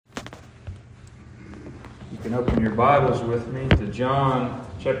You can open your Bibles with me to John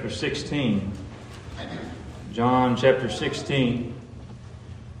chapter 16. John chapter 16.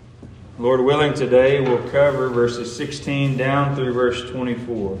 Lord willing, today we'll cover verses 16 down through verse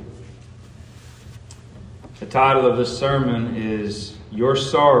 24. The title of this sermon is Your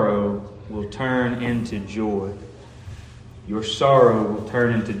Sorrow Will Turn into Joy. Your sorrow will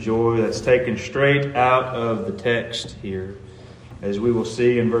turn into joy. That's taken straight out of the text here, as we will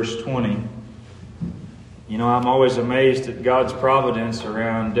see in verse 20. You know, I'm always amazed at God's providence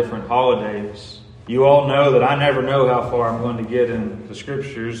around different holidays. You all know that I never know how far I'm going to get in the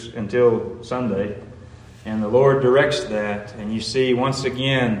Scriptures until Sunday. And the Lord directs that. And you see, once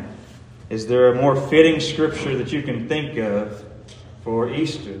again, is there a more fitting Scripture that you can think of for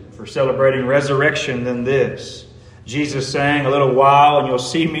Easter, for celebrating resurrection than this? Jesus saying, a little while and you'll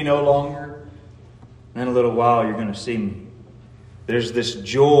see me no longer. And in a little while you're going to see me. There's this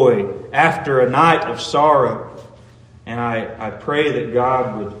joy after a night of sorrow. And I pray that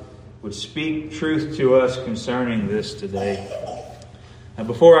God would speak truth to us concerning this today. Now,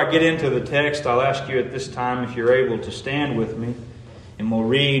 before I get into the text, I'll ask you at this time if you're able to stand with me. And we'll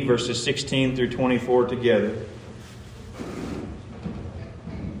read verses 16 through 24 together.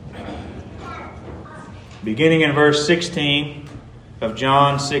 Beginning in verse 16 of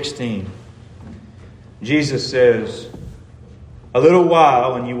John 16. Jesus says, "A little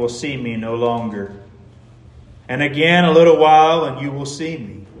while and you will see me no longer. And again a little while and you will see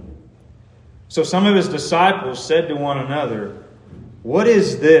me." So some of his disciples said to one another, "What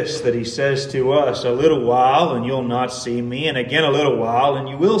is this that he says to us, a little while and you'll not see me, and again a little while and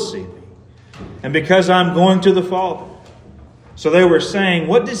you will see me? And because I'm going to the Father." So they were saying,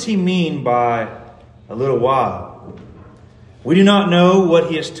 "What does he mean by a little while? We do not know what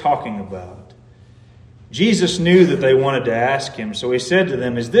he is talking about." Jesus knew that they wanted to ask him, so he said to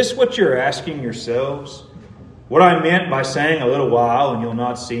them, "Is this what you're asking yourselves? What I meant by saying a little while and you'll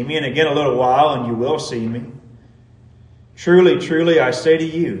not see me, and again a little while and you will see me? Truly, truly, I say to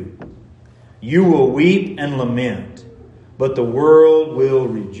you, you will weep and lament, but the world will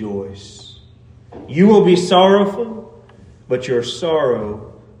rejoice. You will be sorrowful, but your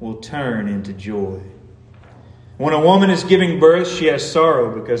sorrow will turn into joy. When a woman is giving birth, she has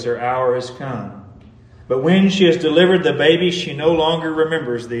sorrow because her hour has come. But when she has delivered the baby, she no longer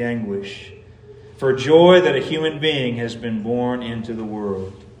remembers the anguish, for joy that a human being has been born into the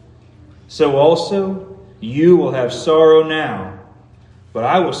world. So also you will have sorrow now, but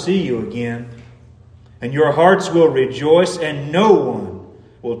I will see you again, and your hearts will rejoice, and no one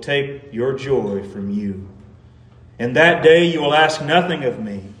will take your joy from you. In that day you will ask nothing of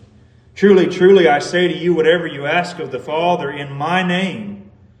me. Truly, truly, I say to you, whatever you ask of the Father in my name,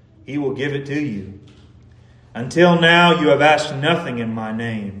 he will give it to you. Until now you have asked nothing in my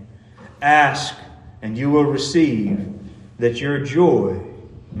name. Ask, and you will receive, that your joy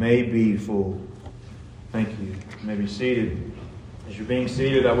may be full." Thank you. You may be seated. As you're being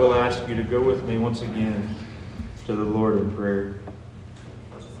seated, I will ask you to go with me once again to the Lord in prayer.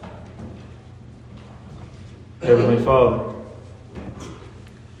 Heavenly Father,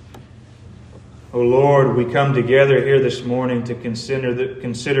 O Lord, we come together here this morning to consider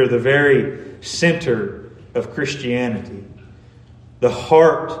the very center of Christianity, the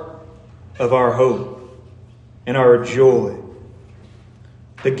heart of our hope and our joy,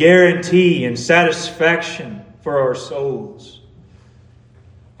 the guarantee and satisfaction for our souls.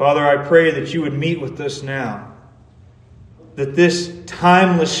 Father, I pray that you would meet with us now, that this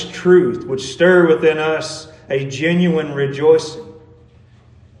timeless truth would stir within us a genuine rejoicing.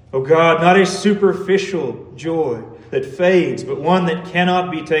 Oh God, not a superficial joy that fades, but one that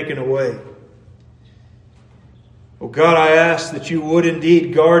cannot be taken away. Oh God, I ask that you would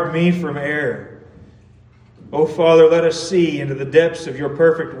indeed guard me from error. Oh Father, let us see into the depths of your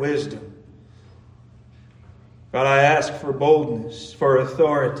perfect wisdom. God, I ask for boldness, for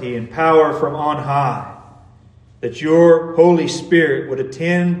authority, and power from on high, that your Holy Spirit would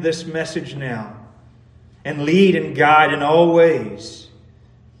attend this message now and lead and guide in all ways.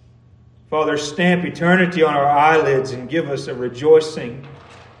 Father, stamp eternity on our eyelids and give us a rejoicing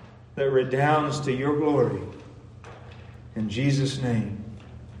that redounds to your glory. In Jesus' name,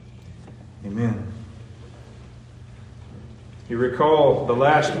 amen. You recall the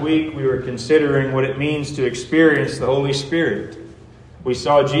last week we were considering what it means to experience the Holy Spirit. We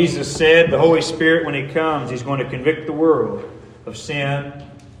saw Jesus said the Holy Spirit, when he comes, he's going to convict the world of sin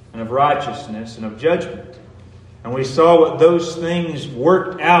and of righteousness and of judgment. And we saw what those things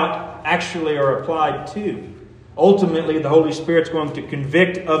worked out actually are applied to. Ultimately, the Holy Spirit's going to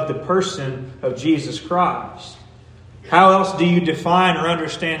convict of the person of Jesus Christ. How else do you define or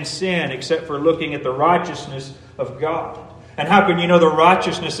understand sin except for looking at the righteousness of God? And how can you know the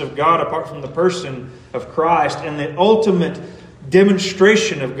righteousness of God apart from the person of Christ? And the ultimate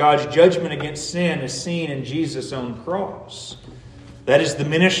demonstration of God's judgment against sin is seen in Jesus' own cross. That is the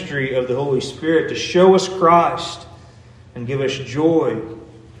ministry of the Holy Spirit, to show us Christ and give us joy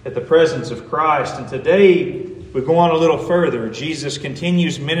at the presence of Christ. And today we go on a little further. Jesus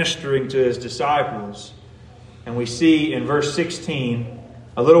continues ministering to His disciples. And we see in verse 16,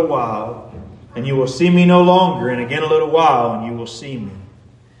 a little while, and you will see me no longer, and again a little while, and you will see me.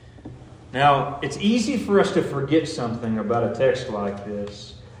 Now, it's easy for us to forget something about a text like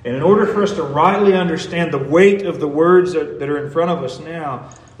this. And in order for us to rightly understand the weight of the words that are in front of us now,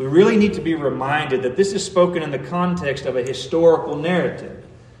 we really need to be reminded that this is spoken in the context of a historical narrative.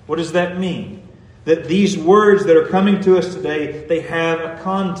 What does that mean? That these words that are coming to us today, they have a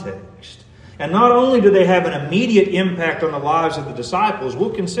context. And not only do they have an immediate impact on the lives of the disciples, we'll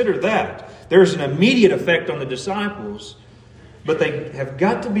consider that. There's an immediate effect on the disciples, but they have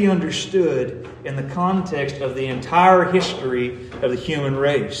got to be understood in the context of the entire history of the human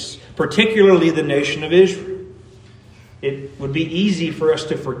race, particularly the nation of Israel. It would be easy for us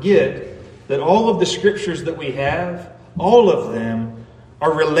to forget that all of the scriptures that we have, all of them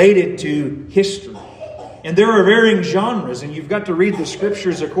are related to history. And there are varying genres, and you've got to read the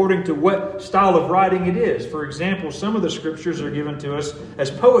scriptures according to what style of writing it is. For example, some of the scriptures are given to us as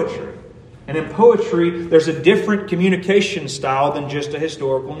poetry. And in poetry, there's a different communication style than just a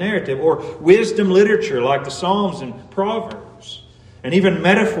historical narrative. Or wisdom literature like the Psalms and Proverbs. And even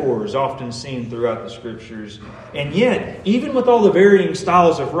metaphors often seen throughout the scriptures. And yet, even with all the varying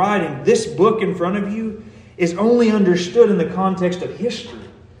styles of writing, this book in front of you is only understood in the context of history.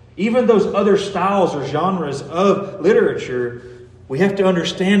 Even those other styles or genres of literature, we have to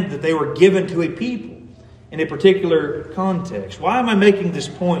understand that they were given to a people in a particular context. Why am I making this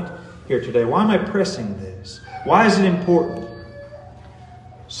point here today? Why am I pressing this? Why is it important?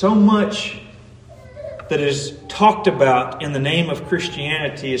 So much that is talked about in the name of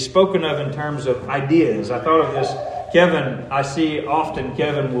Christianity is spoken of in terms of ideas. I thought of this. I see often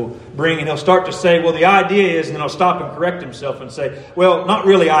Kevin will bring and he'll start to say, well, the idea is, and then he'll stop and correct himself and say, well, not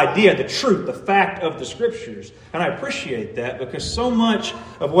really idea, the truth, the fact of the Scriptures. And I appreciate that because so much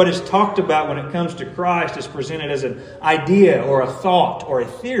of what is talked about when it comes to Christ is presented as an idea or a thought or a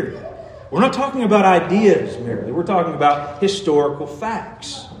theory. We're not talking about ideas merely. We're talking about historical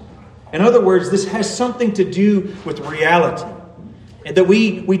facts. In other words, this has something to do with reality. And that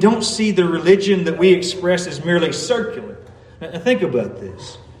we don't see the religion that we express as merely circular. Now, think about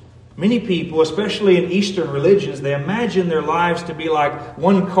this. Many people, especially in Eastern religions, they imagine their lives to be like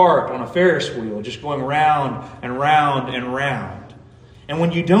one cart on a Ferris wheel, just going round and round and round. And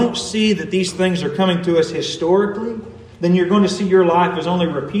when you don't see that these things are coming to us historically, then you're going to see your life as only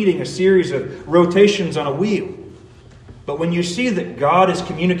repeating a series of rotations on a wheel. But when you see that God has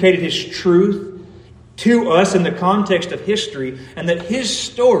communicated His truth to us in the context of history, and that His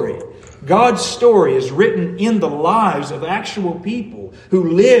story, God's story, is written in the lives of actual people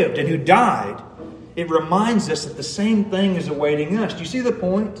who lived and who died, it reminds us that the same thing is awaiting us. Do you see the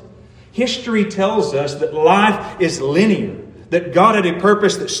point? History tells us that life is linear, that God had a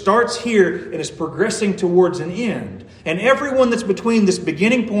purpose that starts here and is progressing towards an end. And everyone that's between this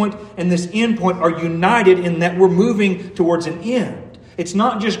beginning point and this end point are united in that we're moving towards an end. It's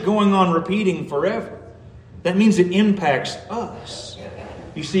not just going on repeating forever. That means it impacts us.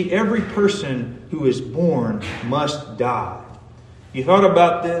 You see, every person who is born must die. You thought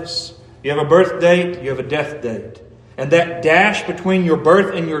about this? You have a birth date, you have a death date. And that dash between your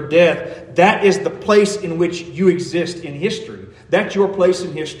birth and your death, that is the place in which you exist in history. That's your place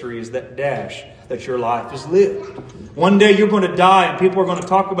in history, is that dash that your life is lived. One day you're going to die and people are going to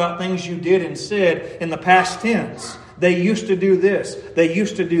talk about things you did and said in the past tense. They used to do this. They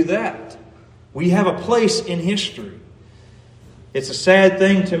used to do that. We have a place in history. It's a sad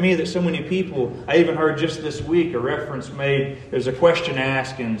thing to me that so many people, I even heard just this week a reference made, there's a question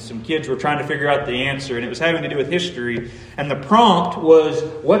asked and some kids were trying to figure out the answer and it was having to do with history. And the prompt was,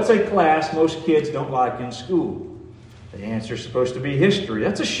 what's a class most kids don't like in school? The answer is supposed to be history.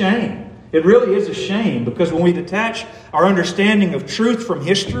 That's a shame. It really is a shame because when we detach our understanding of truth from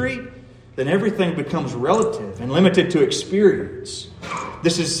history, then everything becomes relative and limited to experience.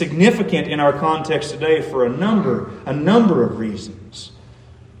 This is significant in our context today for a number of reasons.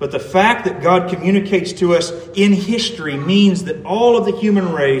 But the fact that God communicates to us in history means that all of the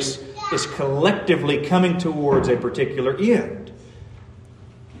human race is collectively coming towards a particular end.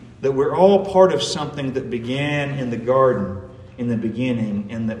 That we're all part of something that began in the garden in the beginning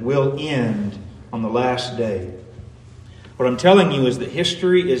and that will end on the last day. What I'm telling you is that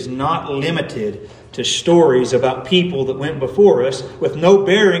history is not limited to stories about people that went before us with no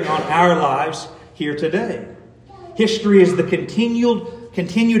bearing on our lives here today. History is the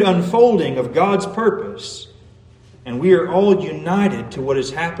continued unfolding of God's purpose. And we are all united to what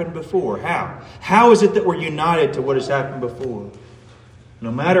has happened before. How? How is it that we're united to what has happened before? No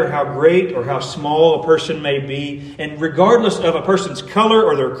matter how great or how small a person may be, and regardless of a person's color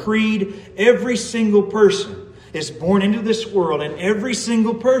or their creed, every single person is born into this world, and every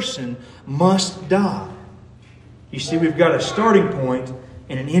single person must die. You see, we've got a starting point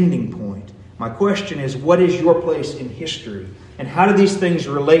and an ending point. My question is, what is your place in history? And how do these things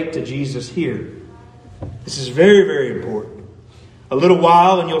relate to Jesus here? This is very, very important. A little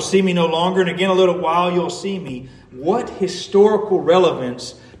while and you'll see me no longer, and again a little while you'll see me. What historical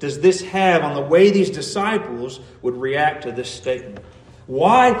relevance does this have on the way these disciples would react to this statement?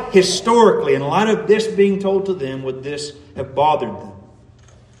 Why historically, in light of this being told to them, would this have bothered them?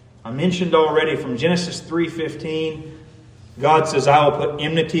 I mentioned already from Genesis 3:15, God says, I will put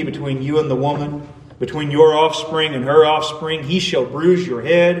enmity between you and the woman, between your offspring and her offspring. He shall bruise your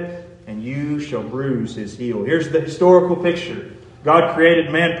head, and you shall bruise his heel. Here's the historical picture. God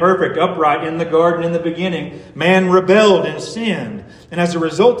created man perfect, upright in the garden in the beginning. Man rebelled and sinned. And as a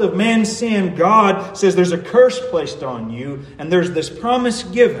result of man's sin, God says there's a curse placed on you, and there's this promise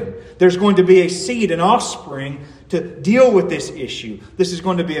given. There's going to be a seed, an offspring, to deal with this issue. This is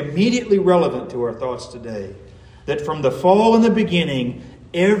going to be immediately relevant to our thoughts today. That from the fall in the beginning,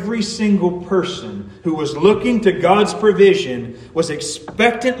 every single person who was looking to God's provision was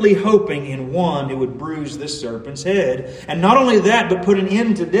expectantly hoping in one who would bruise this serpent's head. And not only that, but put an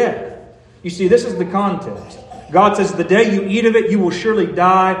end to death. You see, this is the context. God says, the day you eat of it, you will surely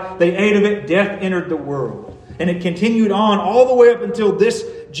die. They ate of it, death entered the world. And it continued on all the way up until this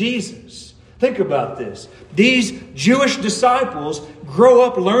Jesus. Think about this. These Jewish disciples grow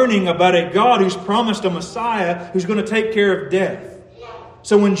up learning about a God who's promised a Messiah who's going to take care of death.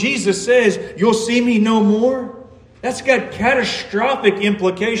 So when Jesus says, you'll see me no more, that's got catastrophic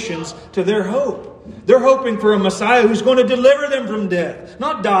implications to their hope. They're hoping for a Messiah who's going to deliver them from death,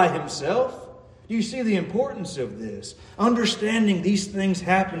 not die himself. Do you see the importance of this? Understanding these things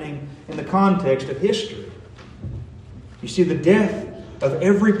happening in the context of history. You see, the death of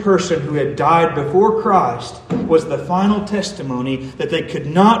every person who had died before Christ was the final testimony that they could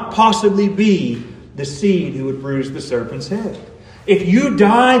not possibly be the seed who would bruise the serpent's head. If you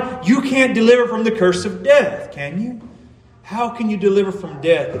die, you can't deliver from the curse of death, can you? How can you deliver from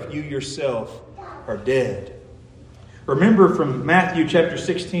death if you yourself are dead? Remember from Matthew chapter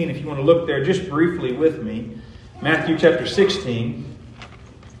 16, if you want to look there just briefly with me, Matthew chapter 16,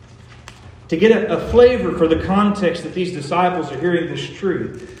 to get a flavor for the context that these disciples are hearing this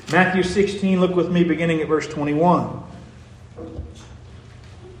truth. Matthew 16, look with me beginning at verse 21.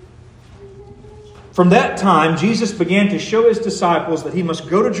 From that time, Jesus began to show his disciples that he must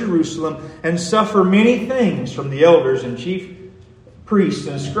go to Jerusalem and suffer many things from the elders and chief priests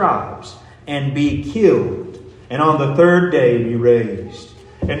and scribes, and be killed, and on the third day be raised.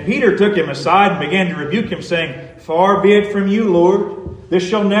 And Peter took him aside and began to rebuke him, saying, Far be it from you, Lord. This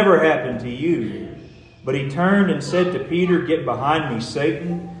shall never happen to you. But he turned and said to Peter, Get behind me,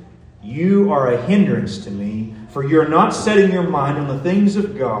 Satan. You are a hindrance to me, for you are not setting your mind on the things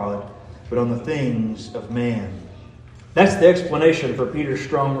of God, but on the things of man. That's the explanation for Peter's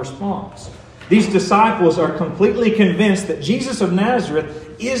strong response. These disciples are completely convinced that Jesus of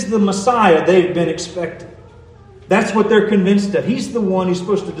Nazareth is the Messiah they've been expecting. That's what they're convinced of. He's the one who's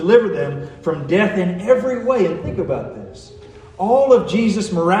supposed to deliver them from death in every way. And think about this. All of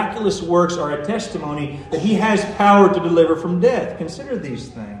Jesus' miraculous works are a testimony that he has power to deliver from death. Consider these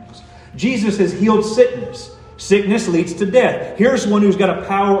things. Jesus has healed sickness. Sickness leads to death. Here's one who's got a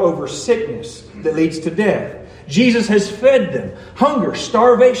power over sickness that leads to death. Jesus has fed them. Hunger,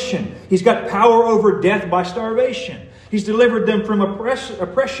 starvation. He's got power over death by starvation. He's delivered them from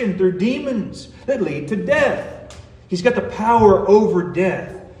oppression through demons that lead to death. He's got the power over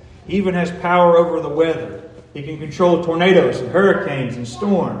death. He even has power over the weather. He can control tornadoes and hurricanes and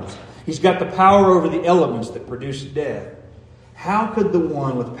storms. He's got the power over the elements that produce death. How could the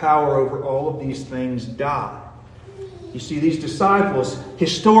one with power over all of these things die? You see, these disciples,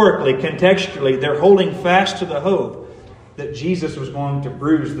 historically, contextually, they're holding fast to the hope that Jesus was going to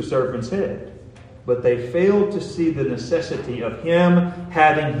bruise the serpent's head. But they failed to see the necessity of him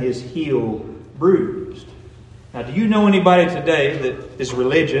having his heel bruised. Now, do you know anybody today that is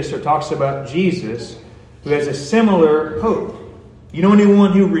religious or talks about Jesus who has a similar hope? You know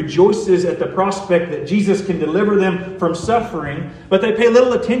anyone who rejoices at the prospect that Jesus can deliver them from suffering, but they pay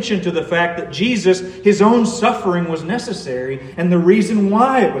little attention to the fact that Jesus, His own suffering was necessary and the reason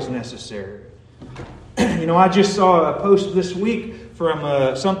why it was necessary. I just saw a post this week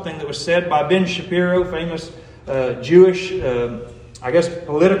from something that was said by Ben Shapiro, famous Jewish,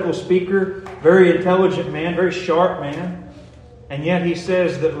 political speaker, very intelligent man, very sharp man. And yet he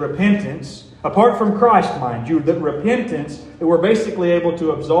says that repentance, apart from Christ, mind you, that we're basically able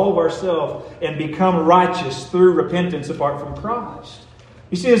to absolve ourselves and become righteous through repentance apart from Christ.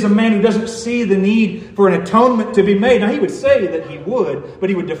 You see, as a man who doesn't see the need for an atonement to be made, now he would say that he would, but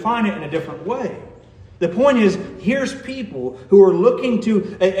he would define it in a different way. The point is, here's people who are looking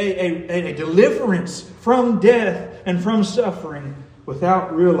to a deliverance from death and from suffering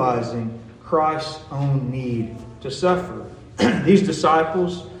without realizing Christ's own need to suffer. These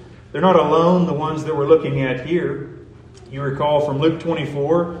disciples, they're not alone, the ones that we're looking at here. You recall from Luke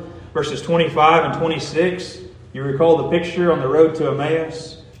 24, verses 25 and 26, you recall the picture on the road to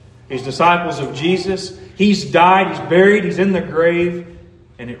Emmaus. These disciples of Jesus, He's died, He's buried, He's in the grave,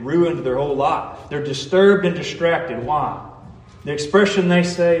 and it ruined their whole life. They're disturbed and distracted. Why? The expression they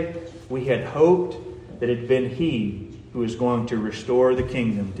say, we had hoped that it had been He who is going to restore the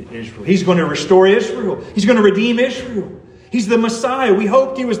kingdom to Israel. He's going to restore Israel. He's going to redeem Israel. He's the Messiah. We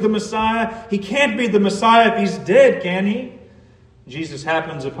hoped He was the Messiah. He can't be the Messiah if He's dead, can He? Jesus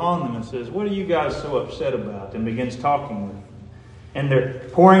happens upon them and says, what are you guys so upset about? And begins talking with them. And they're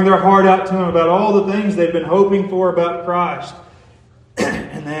pouring their heart out to Him about all the things they've been hoping for about Christ.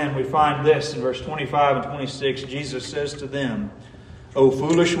 And then we find this in verse 25 and 26. Jesus says to them, O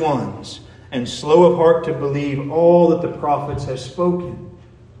foolish ones, and slow of heart to believe all that the prophets have spoken.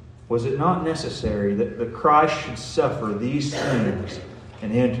 Was it not necessary that the Christ should suffer these things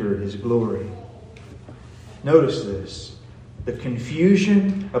and enter His glory? Notice this. The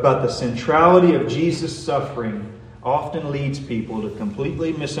confusion about the centrality of Jesus' suffering often leads people to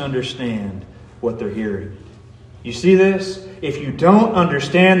completely misunderstand what they're hearing. You see this? If you don't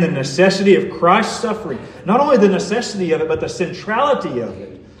understand the necessity of Christ's suffering, not only the necessity of it, but the centrality of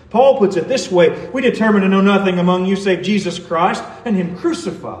it. Paul puts it this way, we determine to know nothing among you save Jesus Christ and Him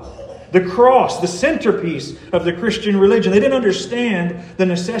crucified. The cross, the centerpiece of the Christian religion. They didn't understand the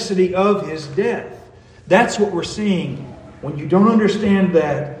necessity of His death. That's what we're seeing. When you don't understand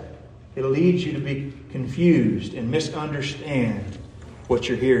that, it leads you to be confused and misunderstand what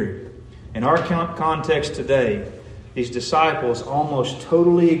you're hearing. In our context today, these disciples almost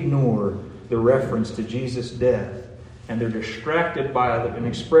totally ignore the reference to Jesus' death, and they're distracted by an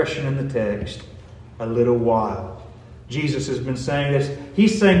expression in the text, a little while. Jesus has been saying this.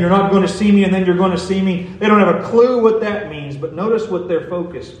 He's saying, you're not going to see me and then you're going to see me. They don't have a clue what that means, but notice what their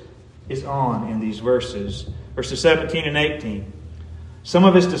focus is on in these verses. Verses 17 and 18. Some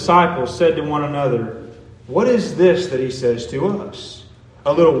of His disciples said to one another, what is this that He says to us?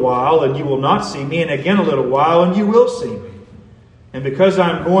 A little while and you will not see me, and again a little while and you will see me. And because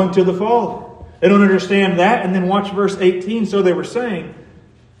I'm going to the Father. They don't understand that. And then watch verse 18. So they were saying,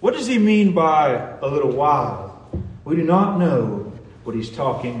 what does He mean by a little while? We do not know what He's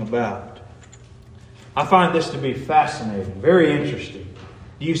talking about. I find this to be fascinating, very interesting.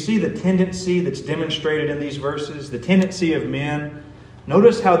 Do you see the tendency that's demonstrated in these verses? The tendency of men.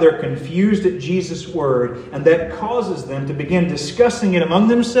 Notice how they're confused at Jesus' word, and that causes them to begin discussing it among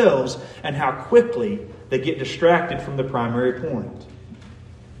themselves, and how quickly they get distracted from the primary point.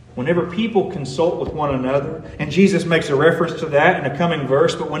 Whenever people consult with one another, and Jesus makes a reference to that in a coming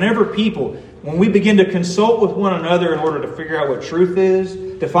verse, but when we begin to consult with one another in order to figure out what truth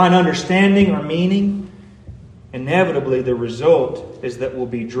is, to find understanding or meaning, inevitably the result is that we'll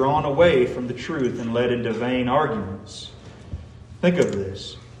be drawn away from the truth and led into vain arguments. Think of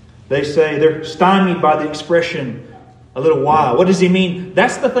this. They say they're stymied by the expression, a little while. What does He mean?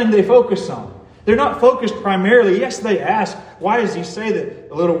 That's the thing they focus on. They're not focused primarily. Yes, they ask, why does He say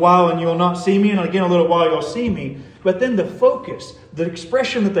that a little while and you will not see me, and again a little while you'll see me? But then the focus, the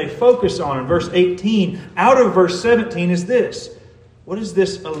expression that they focus on in verse 18, out of verse 17 is this. What does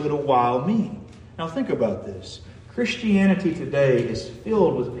this a little while mean? Now think about this. Christianity today is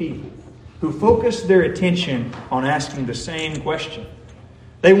filled with people who focus their attention on asking the same question.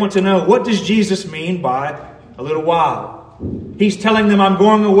 They want to know, what does Jesus mean by a little while? He's telling them, I'm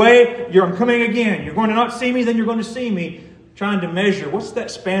going away, I'm coming again. You're going to not see me, then you're going to see me. Trying to measure, what's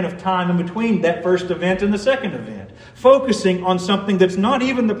that span of time in between that first event and the second event? Focusing on something that's not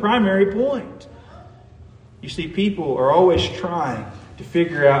even the primary point. You see, people are always trying to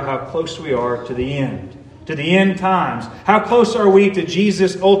figure out how close we are to the end. to the end times? How close are we to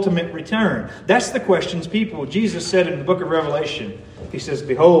Jesus' ultimate return? That's the questions Jesus said in the book of Revelation. He says,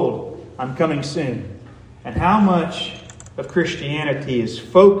 "Behold, I'm coming soon." And how much of Christianity is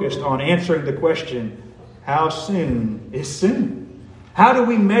focused on answering the question, how soon is soon? How do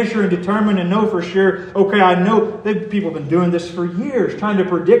we measure and determine and know for sure, okay, I know that people have been doing this for years, trying to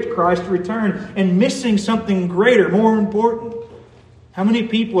predict Christ's return and missing something greater, more important. How many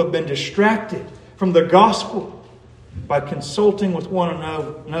people have been distracted from the gospel by consulting with one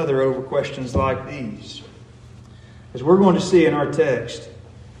another over questions like these? As we're going to see in our text,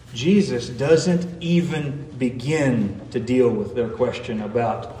 Jesus doesn't even begin to deal with their question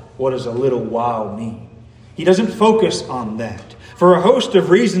about what does a little while mean. He doesn't focus on that. For a host of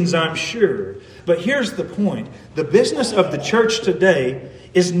reasons, I'm sure. But here's the point. The business of the church today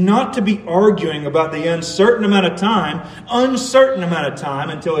is not to be arguing about the uncertain amount of time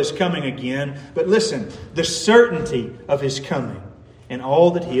until His coming again. But listen, the certainty of His coming and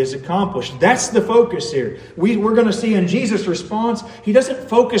all that He has accomplished. That's the focus here. We're going to see in Jesus' response, He doesn't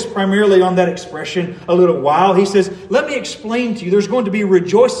focus primarily on that expression, a little while. He says, let me explain to you. There's going to be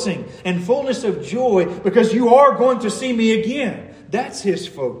rejoicing and fullness of joy because you are going to see me again. That's His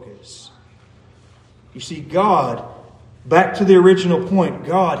focus. You see, God, back to the original point,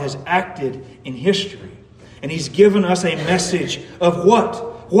 God has acted in history. And He's given us a message of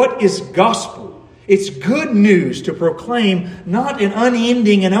what? What is gospel? It's good news to proclaim, not an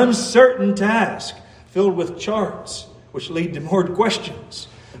unending and uncertain task filled with charts which lead to more questions,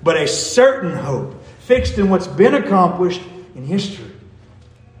 but a certain hope fixed in what's been accomplished in history.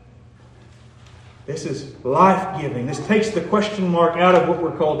 This is life-giving. This takes the question mark out of what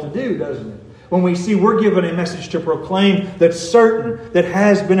we're called to do, doesn't it? When we see we're given a message to proclaim that's certain, that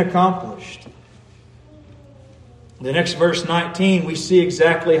has been accomplished. The next verse 19, we see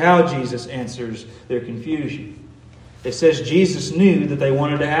exactly how Jesus answers their confusion. It says Jesus knew that they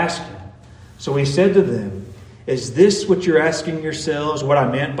wanted to ask Him. So He said to them, "Is this what you're asking yourselves, what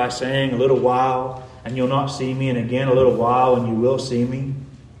I meant by saying a little while and you'll not see me, and again a little while and you will see me?"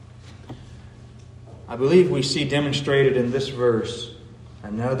 I believe we see demonstrated in this verse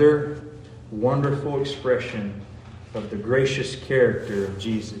another wonderful expression of the gracious character of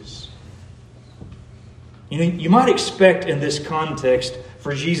Jesus. You might expect in this context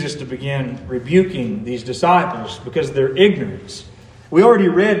for Jesus to begin rebuking these disciples because of their ignorance. We already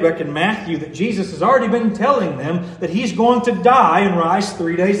read back in Matthew that Jesus has already been telling them that He's going to die and rise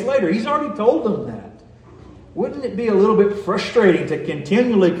 3 days later. He's already told them that. Wouldn't it be a little bit frustrating to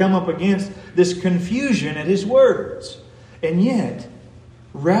continually come up against this confusion at His words? And yet,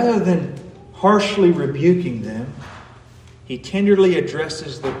 rather than harshly rebuking them, He tenderly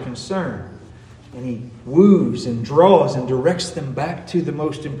addresses their concern. And He woos and draws and directs them back to the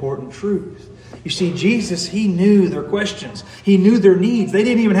most important truth. You see, Jesus, He knew their questions. He knew their needs. They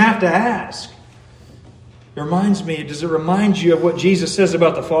didn't even have to ask. Does it remind you of what Jesus says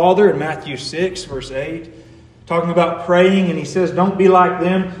about the Father in Matthew 6, verse 8? Talking about praying, and He says, don't be like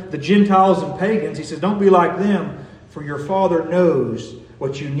them, the Gentiles and pagans. He says, don't be like them, for your Father knows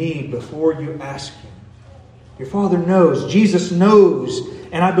what you need before you ask Him. Your Father knows. Jesus knows.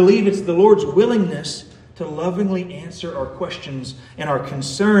 And I believe it's the Lord's willingness to lovingly answer our questions and our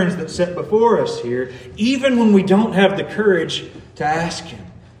concerns that set before us here, even when we don't have the courage to ask Him.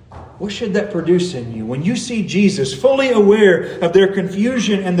 What should that produce in you? When you see Jesus fully aware of their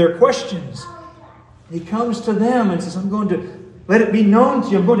confusion and their questions, He comes to them and says, I'm going to let it be known to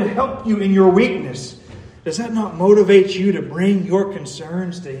you. I'm going to help you in your weakness. Does that not motivate you to bring your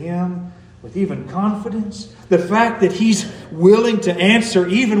concerns to Him with even confidence? The fact that He's willing to answer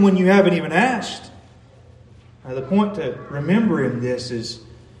even when you haven't even asked. Now, the point to remember in this is,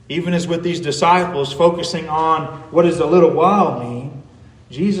 even as with these disciples focusing on what does a little while mean,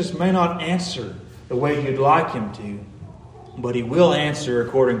 Jesus may not answer the way you'd like Him to, but He will answer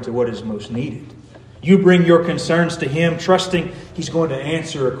according to what is most needed. You bring your concerns to Him, trusting He's going to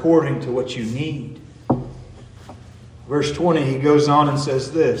answer according to what you need. Verse 20, He goes on and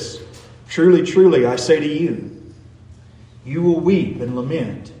says this, "Truly, truly, I say to you, you will weep and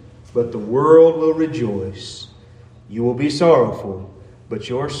lament, but the world will rejoice. You will be sorrowful, but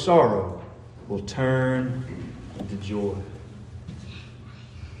your sorrow will turn into joy."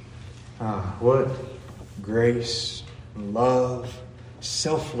 What grace, love,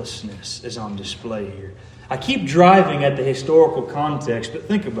 selflessness is on display here. I keep driving at the historical context, but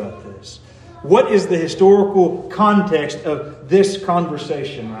think about this. What is the historical context of this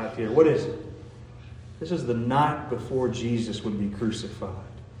conversation right here? What is it? This is the night before Jesus would be crucified.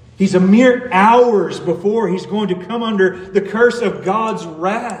 He's a mere hours before He's going to come under the curse of God's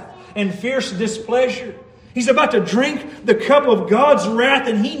wrath and fierce displeasure. He's about to drink the cup of God's wrath,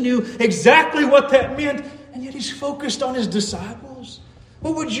 and he knew exactly what that meant, and yet he's focused on his disciples.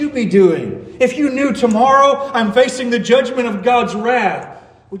 What would you be doing if you knew tomorrow I'm facing the judgment of God's wrath?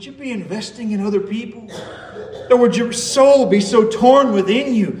 Would you be investing in other people? Or would your soul be so torn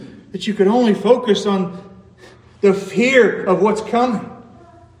within you that you could only focus on the fear of what's coming?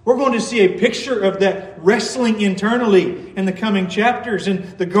 We're going to see a picture of that wrestling internally in the coming chapters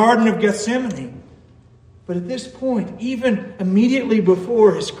in the Garden of Gethsemane. But at this point, even immediately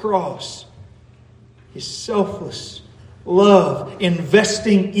before his cross, his selfless love,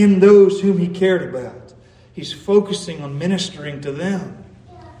 investing in those whom he cared about, he's focusing on ministering to them.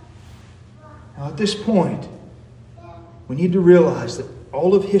 Now at this point, we need to realize that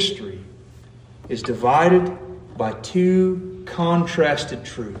all of history is divided by two contrasted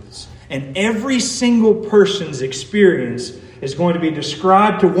truths. And every single person's experience is going to be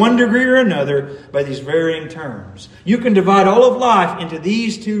described to one degree or another by these varying terms. You can divide all of life into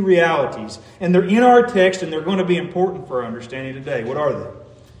these two realities. And they're in our text, and they're going to be important for our understanding today. What are they?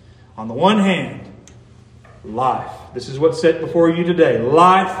 On the one hand, life. This is what's set before you today.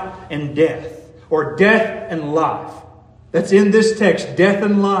 Life and death. Or death and life. That's in this text. Death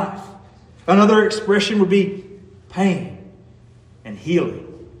and life. Another expression would be pain and healing.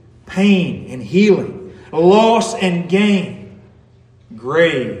 Pain and healing. Loss and gain.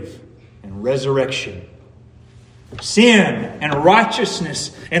 Grave and resurrection. Sin and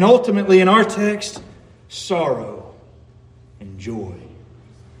righteousness. And ultimately in our text, sorrow and joy.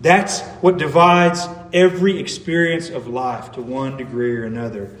 That's what divides every experience of life to one degree or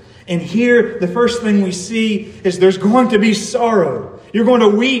another. And here, the first thing we see is there's going to be sorrow. You're going to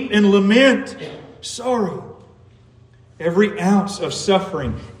weep and lament sorrow. Every ounce of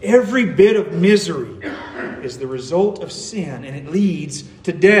suffering, every bit of misery is the result of sin, and it leads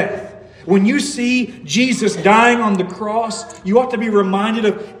to death. When you see Jesus dying on the cross, you ought to be reminded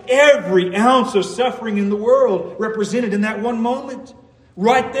of every ounce of suffering in the world represented in that one moment.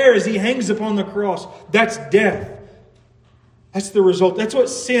 Right there as he hangs upon the cross, that's death. That's the result. That's what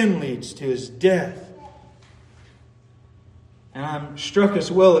sin leads to, is death. And I'm struck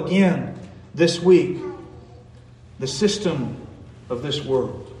as well again this week. The system of this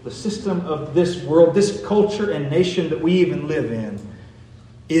world. The system of this world, this culture and nation that we even live in,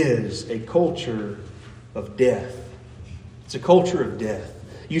 is a culture of death. It's a culture of death.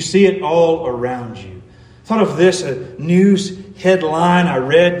 You see it all around you. I thought of this, a news headline I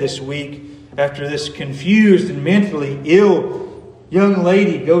read this week after this confused and mentally ill young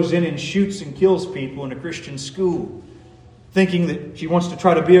lady goes in and shoots and kills people in a Christian school, thinking that she wants to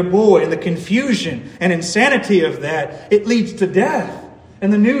try to be a boy. And the confusion and insanity of that, it leads to death.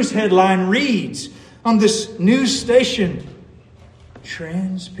 And the news headline reads on this news station,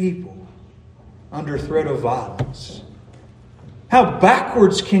 "Trans people under threat of violence." How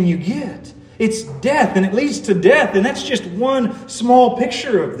backwards can you get? It's death, and it leads to death. And that's just one small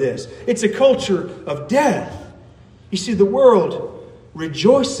picture of this. It's a culture of death. You see, the world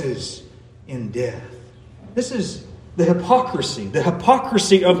rejoices in death. This is the hypocrisy. The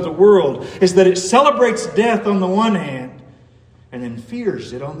hypocrisy of the world is that it celebrates death on the one hand and then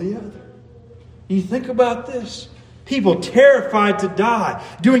fears it on the other. You think about this. People terrified to die,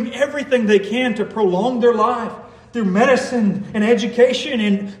 doing everything they can to prolong their life through medicine and education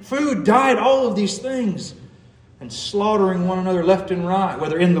and food, diet, all of these things, and slaughtering one another left and right,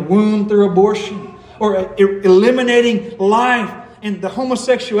 whether in the womb through abortion or eliminating life and the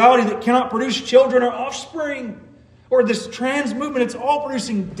homosexuality that cannot produce children or offspring, or this trans movement. It's all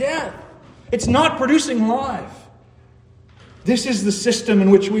producing death. It's not producing life. This is the system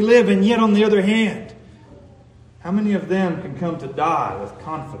in which we live, and yet on the other hand, how many of them can come to die with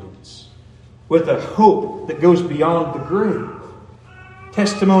confidence, with a hope that goes beyond the grave?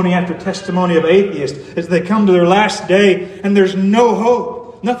 Testimony after testimony of atheists as they come to their last day and there's no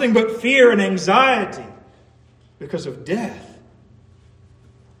hope, nothing but fear and anxiety because of death.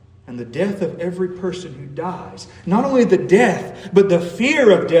 And the death of every person who dies, not only the death, but the fear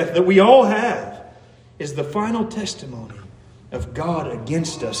of death that we all have, is the final testimony of God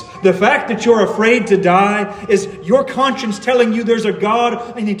against us. The fact that you're afraid to die is your conscience telling you there's a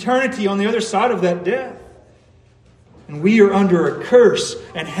God in eternity on the other side of that death. And we are under a curse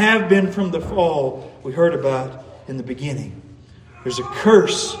and have been from the fall we heard about in the beginning. There's a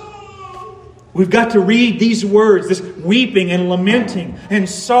curse. We've got to read these words, this weeping and lamenting and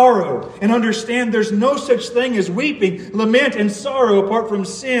sorrow, and understand there's no such thing as weeping, lament, and sorrow apart from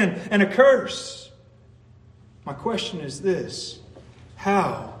sin and a curse. My question is this: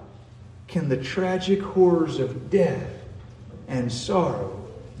 how can the tragic horrors of death and sorrow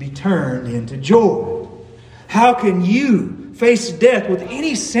be turned into joy? How can you face death with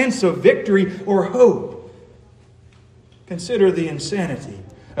any sense of victory or hope? Consider the insanity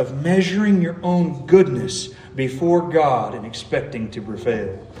of measuring your own goodness before God and expecting to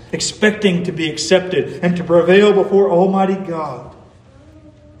prevail, expecting to be accepted and to prevail before Almighty God.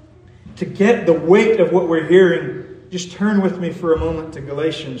 To get the weight of what we're hearing, just turn with me for a moment to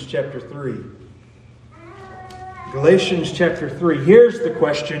Galatians chapter 3. Galatians chapter 3. Here's the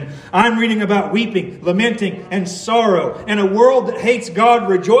question. I'm reading about weeping, lamenting, and sorrow, and a world that hates God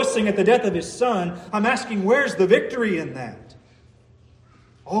rejoicing at the death of His Son. I'm asking, where's the victory in that?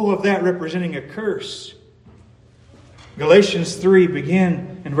 All of that representing a curse. Galatians 3,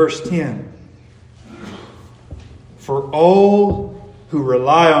 begin in verse 10. For all who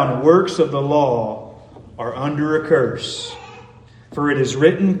rely on works of the law are under a curse. For it is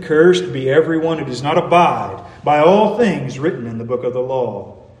written, cursed be everyone who does not abide by all things written in the book of the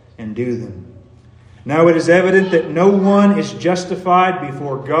law and do them. Now it is evident that no one is justified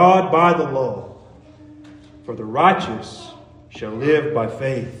before God by the law. For the righteous shall live by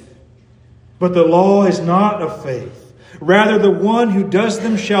faith. But the law is not of faith. Rather, the one who does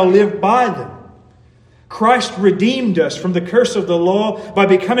them shall live by them. Christ redeemed us from the curse of the law by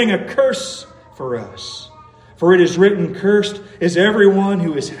becoming a curse for us. For it is written, cursed is everyone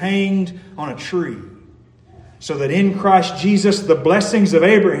who is hanged on a tree, so that in Christ Jesus the blessings of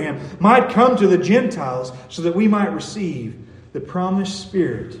Abraham might come to the Gentiles, so that we might receive the promised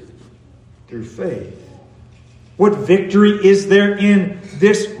Spirit through faith. What victory is there in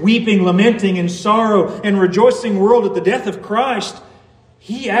this weeping, lamenting, and sorrow and rejoicing world at the death of Christ?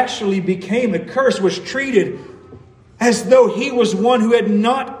 He actually became a curse, was treated as though He was one who had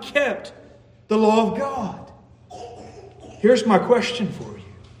not kept the law of God. Here's my question for you.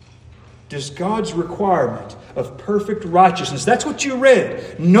 Does God's requirement of perfect righteousness, that's what you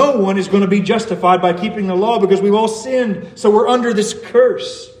read. No one is going to be justified by keeping the law because we've all sinned, so we're under this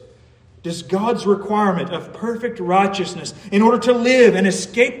curse. Does God's requirement of perfect righteousness in order to live and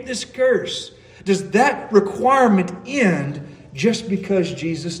escape this curse, does that requirement end just because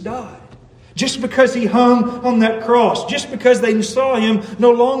Jesus died? Just because He hung on that cross? Just because they saw Him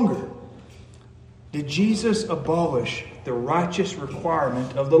no longer? Did Jesus abolish the righteous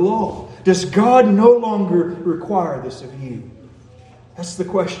requirement of the law? Does God no longer require this of you? That's the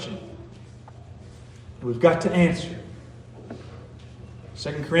question we've got to answer.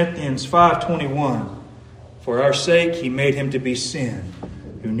 2 Corinthians 5:21. For our sake He made Him to be sin,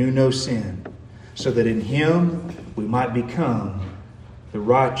 who knew no sin, so that in Him we might become the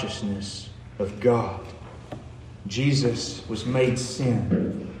righteousness of God. Jesus was made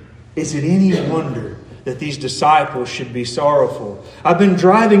sin. Is it any wonder that these disciples should be sorrowful? I've been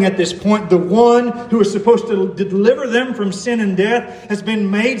driving at this point. The one who is supposed to deliver them from sin and death has been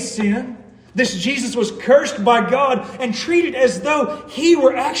made sin. This Jesus was cursed by God and treated as though He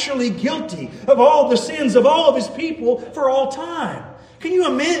were actually guilty of all the sins of all of His people for all time. Can you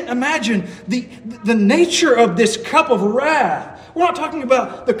imagine the nature of this cup of wrath? We're not talking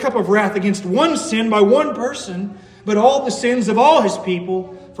about the cup of wrath against one sin by one person, but all the sins of all His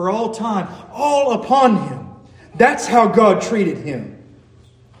people for all time, all upon Him. That's how God treated Him.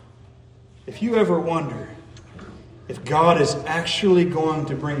 If you ever wonder if God is actually going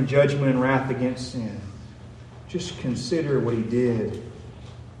to bring judgment and wrath against sin, just consider what He did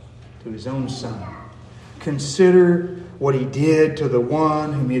to His own Son. Consider what He did to the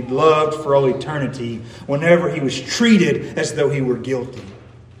one whom He had loved for all eternity whenever He was treated as though He were guilty.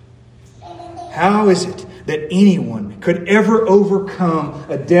 How is it that anyone could ever overcome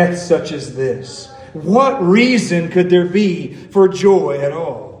a death such as this? What reason could there be for joy at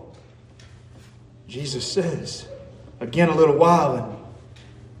all? Jesus says, again a little while and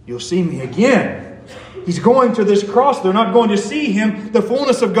you'll see me again. He's going to this cross. They're not going to see Him, the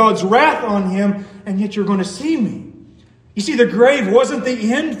fullness of God's wrath on Him, and yet you're going to see me. You see, the grave wasn't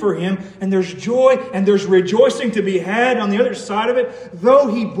the end for Him, and there's joy and there's rejoicing to be had on the other side of it,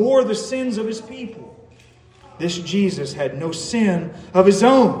 though He bore the sins of His people. This Jesus had no sin of His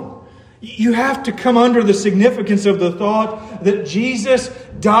own. You have to come under the significance of the thought that Jesus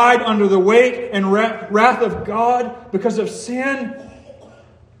died under the weight and wrath of God because of sin,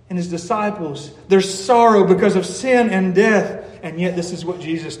 and His disciples, their sorrow because of sin and death. And yet this is what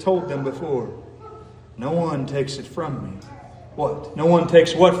Jesus told them before. No one takes it from me. What? No one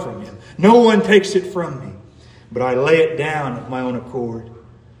takes what from Him? No one takes it from me. But I lay it down of my own accord.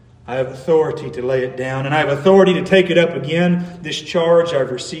 I have authority to lay it down, and I have authority to take it up again. This charge I've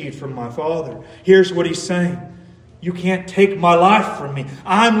received from my Father. Here's what He's saying. You can't take my life from me.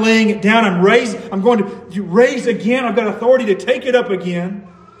 I'm laying it down. I'm going to raise again. I've got authority to take it up again.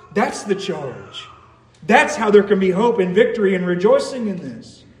 That's the charge. That's how there can be hope and victory and rejoicing in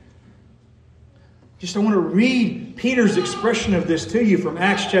this. I want to read Peter's expression of this to you from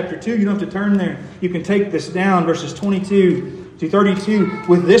Acts chapter 2. You don't have to turn there. You can take this down, verses 22 to 32,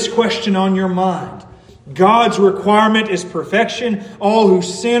 with this question on your mind. God's requirement is perfection. All who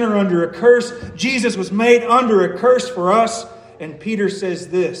sin are under a curse. Jesus was made under a curse for us. And Peter says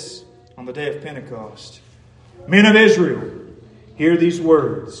this on the day of Pentecost. Men of Israel, hear these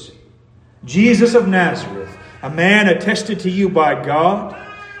words. Jesus of Nazareth, a man attested to you by God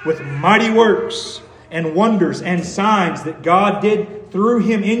with mighty works and wonders and signs that God did through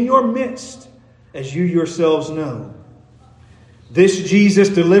him in your midst, as you yourselves know. This Jesus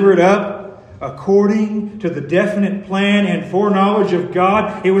delivered up according to the definite plan and foreknowledge of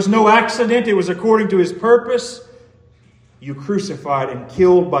God. It was no accident. It was according to his purpose. You crucified and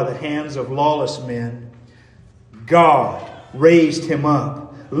killed by the hands of lawless men. God raised him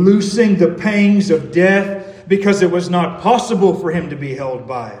up, loosing the pangs of death, because it was not possible for him to be held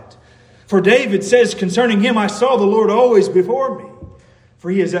by it. For David says concerning him, I saw the Lord always before me,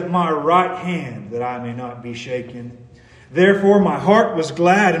 for he is at my right hand, that I may not be shaken. Therefore my heart was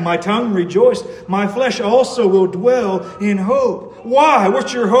glad, and my tongue rejoiced. My flesh also will dwell in hope. Why?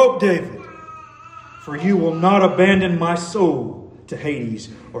 What's your hope, David? For you will not abandon my soul to Hades,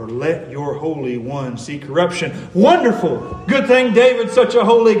 or let your Holy One see corruption. Wonderful! Good thing David's such a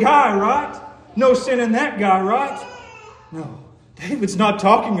holy guy, right? No sin in that guy, right? No. David's not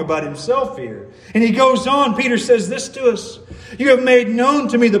talking about himself here. And he goes on. Peter says this to us. You have made known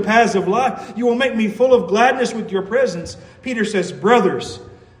to me the paths of life. You will make me full of gladness with your presence. Peter says, brothers,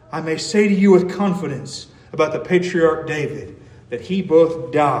 I may say to you with confidence about the patriarch David, that he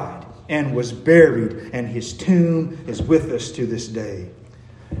both died and was buried, and his tomb is with us to this day.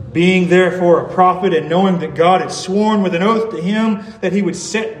 Being therefore a prophet, and knowing that God had sworn with an oath to him that he would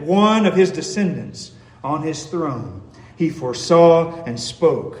set one of his descendants on his throne, he foresaw and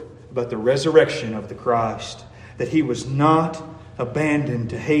spoke about the resurrection of the Christ, that he was not abandoned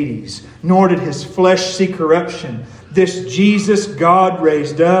to Hades, nor did his flesh see corruption. This Jesus God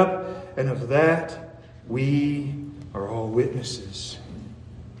raised up, and of that we are all witnesses.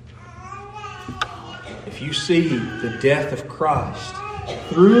 If you see the death of Christ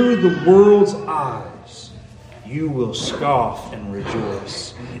through the world's eyes, you will scoff and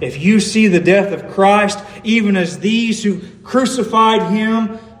rejoice. If you see the death of Christ, even as these who crucified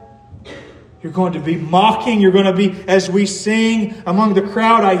him, you're going to be mocking. You're going to be, as we sing among the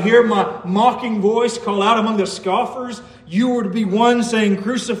crowd, I hear my mocking voice call out among the scoffers. You were to be one saying,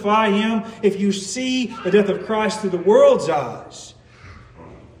 crucify him. If you see the death of Christ through the world's eyes.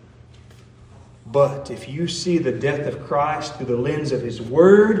 But if you see the death of Christ through the lens of his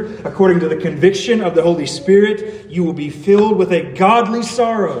word, according to the conviction of the Holy Spirit, you will be filled with a godly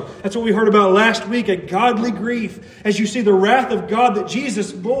sorrow. That's what we heard about last week, a godly grief. As you see the wrath of God that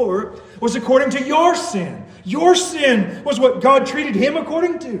Jesus bore was according to your sin. Your sin was what God treated him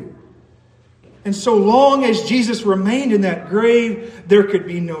according to. And so long as Jesus remained in that grave, there could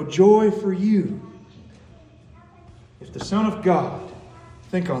be no joy for you. If the Son of God,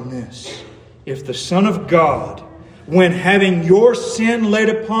 think on this. If the Son of God, when having your sin laid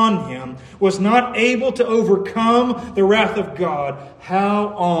upon him, was not able to overcome the wrath of God, how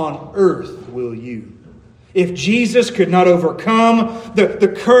on earth will you? If Jesus could not overcome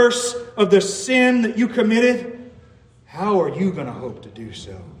the curse of the sin that you committed, how are you going to hope to do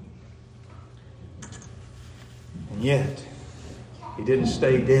so? And yet, he didn't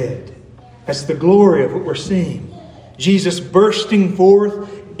stay dead. That's the glory of what we're seeing. Jesus bursting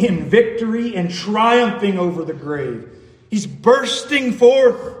forth in victory and triumphing over the grave. He's bursting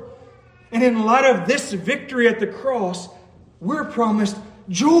forth. And in light of this victory at the cross, we're promised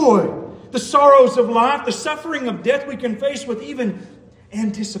joy. The sorrows of life, the suffering of death we can face with even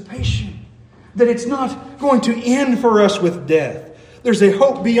anticipation. That it's not going to end for us with death. There's a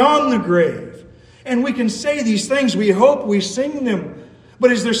hope beyond the grave. And we can say these things, we hope, we sing them.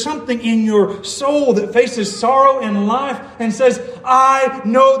 But is there something in your soul that faces sorrow in life and says, I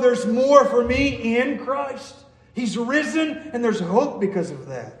know there's more for me in Christ? He's risen and there's hope because of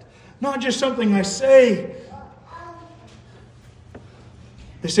that. Not just something I say.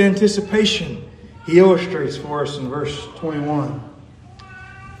 This anticipation he illustrates for us in verse 21.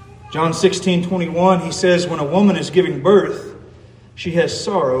 John 16:21, he says, when a woman is giving birth, she has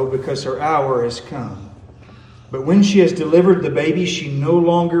sorrow because her hour has come. But when she has delivered the baby, she no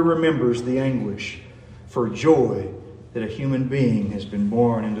longer remembers the anguish for joy that a human being has been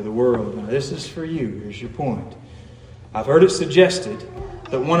born into the world. Now, this is for you. Here's your point. I've heard it suggested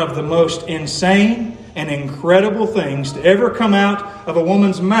that one of the most insane and incredible things to ever come out of a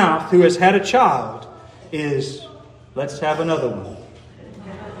woman's mouth who has had a child is, let's have another one.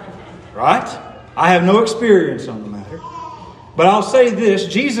 Right? I have no experience on the matter. But I'll say this,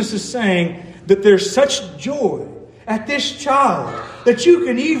 Jesus is saying that there's such joy at this child that you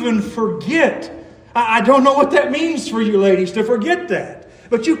can even forget. I don't know what that means for you ladies to forget that.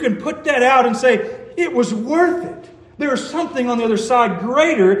 But you can put that out and say, it was worth it. There is something on the other side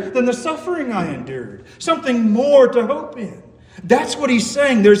greater than the suffering I endured. Something more to hope in. That's what he's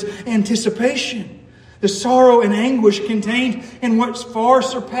saying. There's anticipation. The sorrow and anguish contained in what far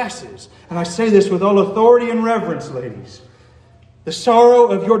surpasses. And I say this with all authority and reverence, ladies. The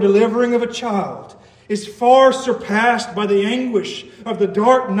sorrow of your delivering of a child is far surpassed by the anguish of the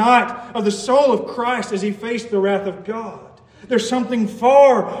dark night of the soul of Christ as he faced the wrath of God. There's something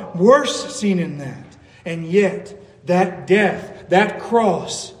far worse seen in that. And yet, that death, that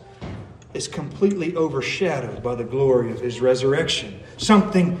cross, is completely overshadowed by the glory of his resurrection.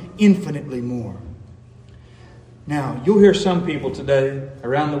 Something infinitely more. Now, you'll hear some people today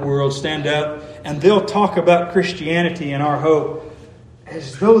around the world stand up and they'll talk about Christianity and our hope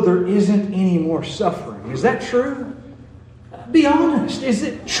as though there isn't any more suffering. Is that true? Be honest. Is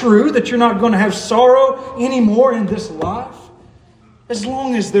it true that you're not going to have sorrow anymore in this life? As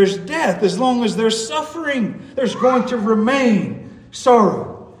long as there's death, as long as there's suffering, there's going to remain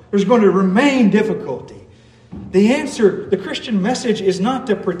sorrow. There's going to remain difficulty. The answer, the Christian message, is not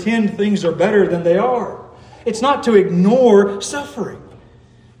to pretend things are better than they are. It's not to ignore suffering.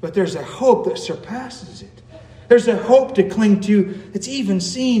 But there's a hope that surpasses it. There's a hope to cling to that's even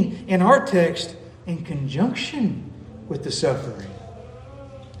seen in our text in conjunction with the suffering.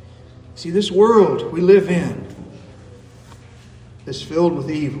 See, this world we live in is filled with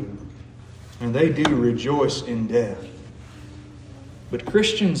evil, and they do rejoice in death. But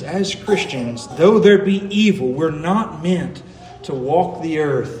Christians, as Christians, though there be evil, we're not meant to walk the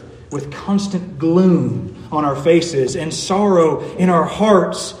earth with constant gloom on our faces and sorrow in our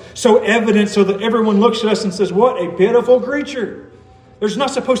hearts, so evident so that everyone looks at us and says, what a pitiful creature. There's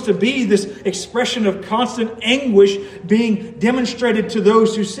not supposed to be this expression of constant anguish being demonstrated to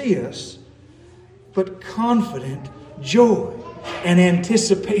those who see us, but confident joy and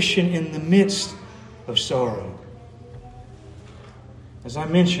anticipation in the midst of sorrow. As I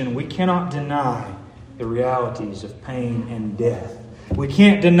mentioned, we cannot deny the realities of pain and death. We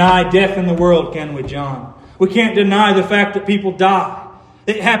can't deny death in the world, can we, John? We can't deny the fact that people die.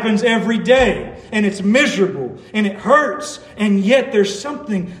 It happens every day, and it's miserable, and it hurts, and yet there's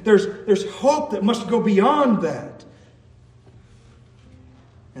something, there's hope that must go beyond that.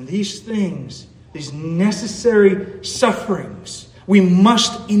 And these things, these necessary sufferings, we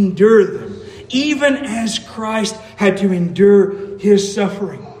must endure them, even as Christ had to endure his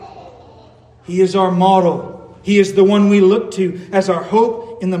suffering. He is our model. He is the one we look to as our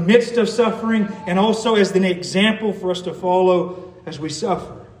hope in the midst of suffering, and also as an example for us to follow as we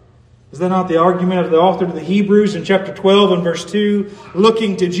suffer. Is that not the argument of the author to the Hebrews in chapter 12 and verse 2?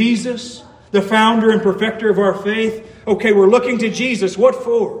 Looking to Jesus, the founder and perfecter of our faith. Okay, we're looking to Jesus. What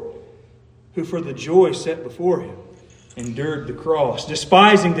for? Who for the joy set before him endured the cross,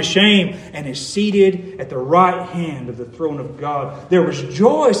 despising the shame, and is seated at the right hand of the throne of God. There was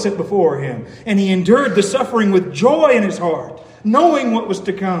joy set before him, and he endured the suffering with joy in his heart, knowing what was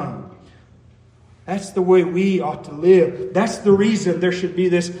to come. That's the way we ought to live. That's the reason there should be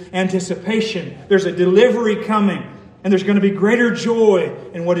this anticipation. There's a delivery coming, and there's going to be greater joy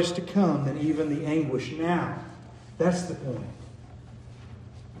in what is to come than even the anguish now. That's the point.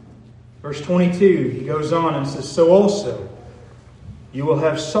 Verse 22, he goes on and says, so also you will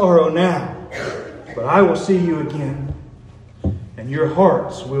have sorrow now, but I will see you again, and your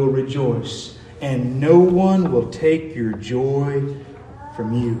hearts will rejoice, and no one will take your joy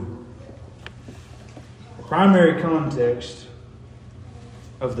from you. The primary context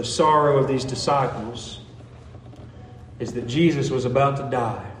of the sorrow of these disciples is that Jesus was about to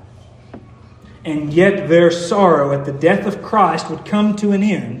die. And yet their sorrow at the death of Christ would come to an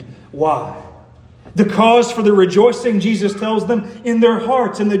end. Why? The cause for the rejoicing, Jesus tells them, in their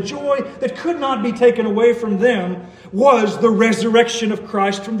hearts, and the joy that could not be taken away from them was the resurrection of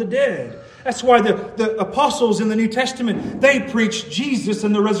Christ from the dead. That's why the apostles in the New Testament, they preached Jesus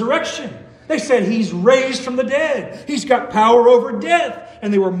and the resurrection. They said he's raised from the dead. He's got power over death.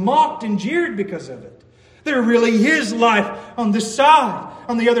 And they were mocked and jeered because of it. There really is life on this side.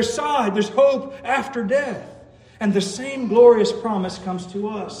 On the other side, there's hope after death. And the same glorious promise comes to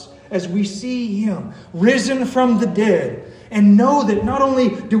us as we see him risen from the dead and know that not only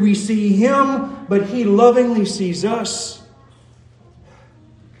do we see him, but he lovingly sees us.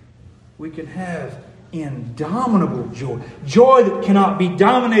 We can have indomitable joy. Joy that cannot be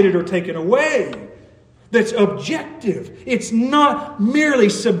dominated or taken away. that's objective. It's not merely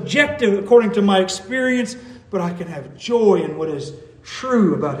subjective according to my experience, but I can have joy in what is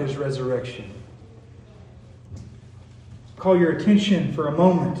true about His resurrection. Call your attention for a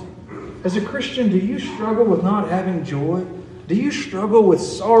moment. As a Christian, do you struggle with not having joy? Do you struggle with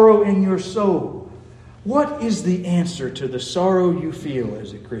sorrow in your soul? What is the answer to the sorrow you feel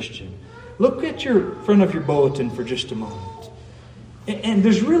as a Christian? Look at your front of your bulletin for just a moment. And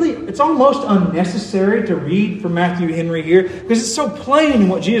it's almost unnecessary to read from Matthew Henry here because it's so plain in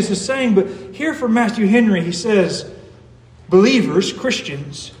what Jesus is saying. But here from Matthew Henry, he says, believers,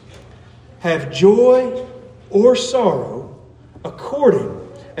 Christians, have joy or sorrow according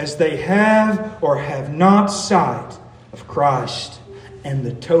as they have or have not sight of Christ and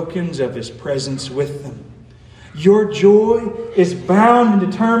the tokens of His presence with them. Your joy is bound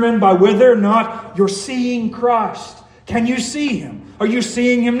and determined by whether or not you're seeing Christ. Can you see Him? Are you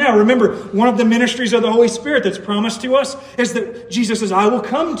seeing Him now? Remember, one of the ministries of the Holy Spirit that's promised to us is that Jesus says, I will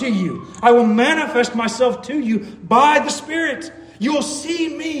come to you. I will manifest myself to you by the Spirit. You'll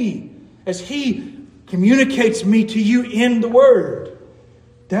see me as He communicates me to you in the Word.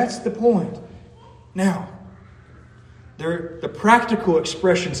 That's the point. Now, the practical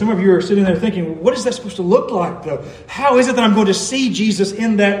expression. Some of you are sitting there thinking, what is that supposed to look like, though? How is it that I'm going to see Jesus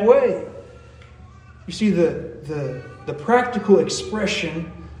in that way? You see, the practical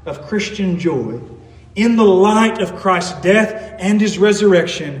expression of Christian joy in the light of Christ's death and His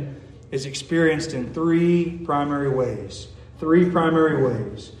resurrection is experienced in three primary ways.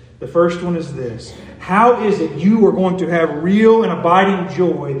 The first one is this. How is it you are going to have real and abiding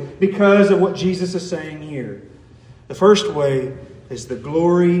joy because of what Jesus is saying here? The first way is the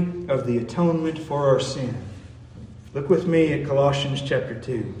glory of the atonement for our sin. Look with me at Colossians chapter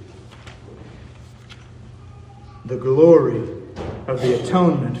 2. The glory of the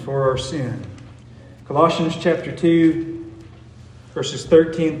atonement for our sin. Colossians chapter 2, verses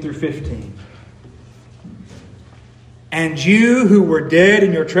 13 through 15. And you who were dead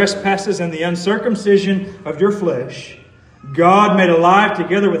in your trespasses and the uncircumcision of your flesh, God made alive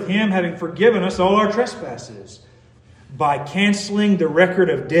together with Him, having forgiven us all our trespasses, by canceling the record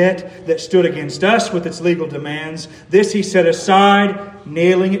of debt that stood against us with its legal demands. This He set aside,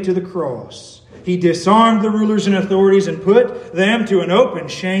 nailing it to the cross. He disarmed the rulers and authorities and put them to an open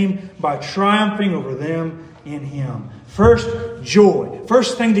shame by triumphing over them in Him. First, joy.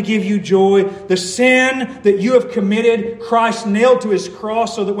 First thing to give you joy, the sin that you have committed, Christ nailed to His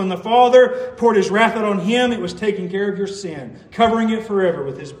cross so that when the Father poured His wrath out on Him, it was taking care of your sin, covering it forever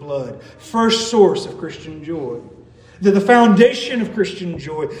with His blood. First source of Christian joy. The foundation of Christian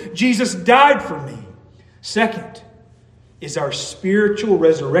joy. Jesus died for me. Second is our spiritual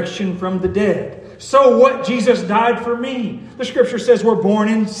resurrection from the dead. So what? Jesus died for me. The Scripture says we're born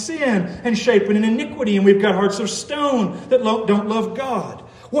in sin and shapen in iniquity, and we've got hearts of stone that don't love God.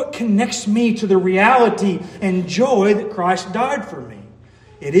 What connects me to the reality and joy that Christ died for me?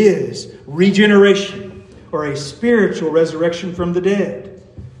 It is regeneration, or a spiritual resurrection from the dead.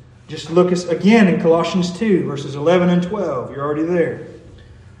 Just look again in Colossians 2, verses 11 and 12. You're already there.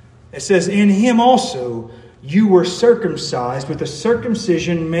 It says, in Him also you were circumcised with a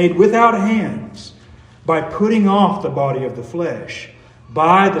circumcision made without hands, by putting off the body of the flesh,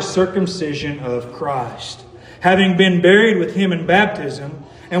 by the circumcision of Christ, having been buried with Him in baptism,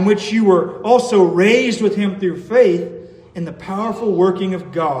 in which you were also raised with Him through faith in the powerful working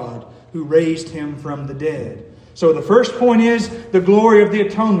of God who raised Him from the dead. So the first point is the glory of the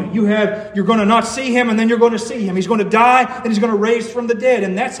atonement. You're going to not see Him and then you're going to see Him. He's going to die and He's going to raise from the dead.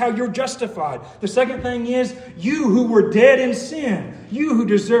 And that's how you're justified. The second thing is you who were dead in sin. You who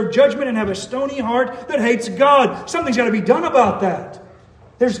deserve judgment and have a stony heart that hates God. Something's got to be done about that.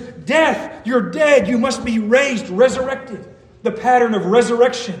 There's death. You're dead. You must be raised, resurrected. The pattern of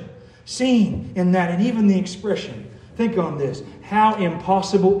resurrection seen in that, and even the expression. Think on this. How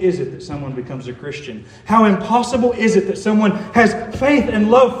impossible is it that someone becomes a Christian? How impossible is it that someone has faith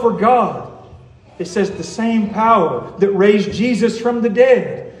and love for God? It says the same power that raised Jesus from the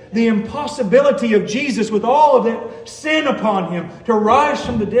dead. The impossibility of Jesus with all of that sin upon Him to rise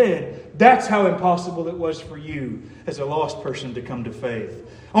from the dead. That's how impossible it was for you as a lost person to come to faith.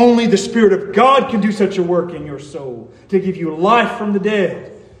 Only the Spirit of God can do such a work in your soul to give you life from the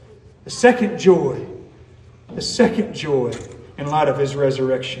dead. The second joy in light of His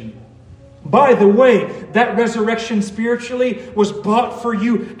resurrection. By the way, that resurrection spiritually was bought for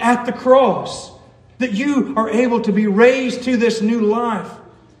you at the cross. That you are able to be raised to this new life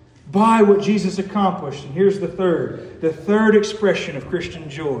by what Jesus accomplished. And here's the third. The third expression of Christian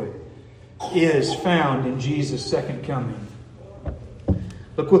joy is found in Jesus' second coming.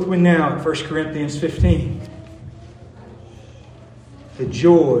 Look with me now at 1 Corinthians 15. The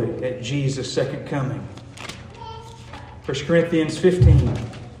joy at Jesus' second coming. 1 Corinthians 15.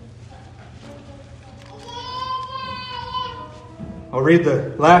 I'll read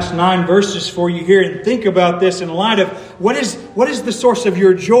the last 9 verses for you here and think about this in light of what is the source of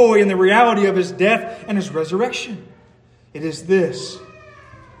your joy in the reality of His death and His resurrection. It is this.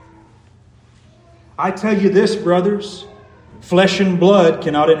 I tell you this, brothers, flesh and blood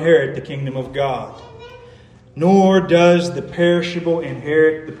cannot inherit the kingdom of God, nor does the perishable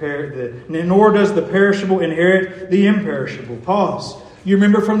inherit the imperishable. Pause. You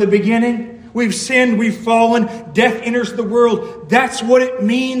remember from the beginning? We've sinned, we've fallen, death enters the world. That's what it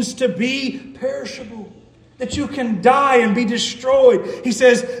means to be perishable. That you can die and be destroyed. He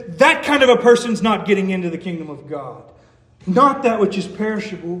says that kind of a person's not getting into the kingdom of God. Not that which is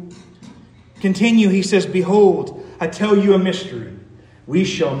perishable. Continue, he says, behold, I tell you a mystery. We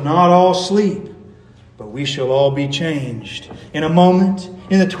shall not all sleep, but we shall all be changed. In a moment,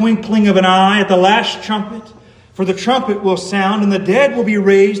 in the twinkling of an eye, at the last trumpet. For the trumpet will sound, and the dead will be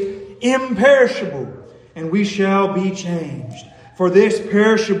raised imperishable, and we shall be changed. For this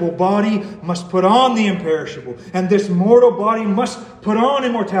perishable body must put on the imperishable, and this mortal body must put on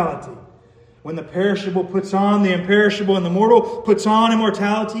immortality. When the perishable puts on the imperishable, and the mortal puts on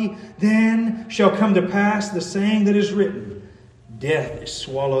immortality, then shall come to pass the saying that is written, death is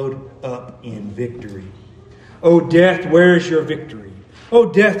swallowed up in victory. O death, where is your victory?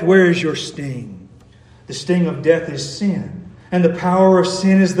 O death, where is your sting? The sting of death is sin. And the power of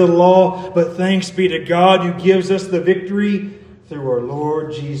sin is the law. But thanks be to God who gives us the victory through our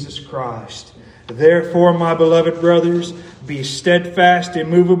Lord Jesus Christ. Therefore, my beloved brothers, be steadfast,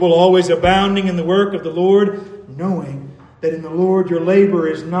 immovable, always abounding in the work of the Lord, knowing that in the Lord your labor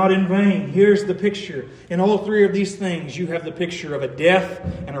is not in vain. Here's the picture. In all 3 of these things, you have the picture of a death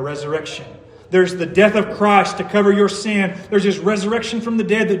and a resurrection. There's the death of Christ to cover your sin. There's His resurrection from the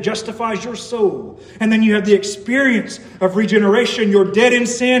dead that justifies your soul. And then you have the experience of regeneration. You're dead in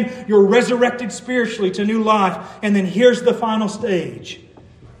sin. You're resurrected spiritually to new life. And then here's the final stage.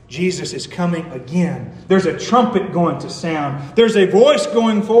 Jesus is coming again. There's a trumpet going to sound. There's a voice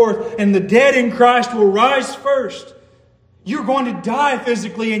going forth. And the dead in Christ will rise first. You're going to die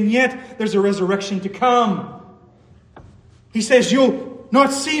physically, and yet there's a resurrection to come. He says, you'll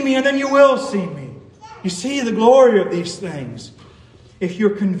not see me, and then you will see me. You see the glory of these things. If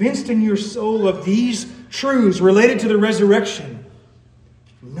you're convinced in your soul of these truths related to the resurrection,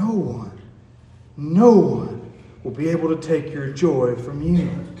 no one will be able to take your joy from you.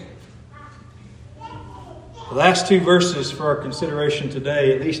 The last 2 verses for our consideration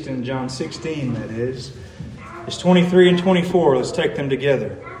today, at least in John 16, that is 23 and 24. Let's take them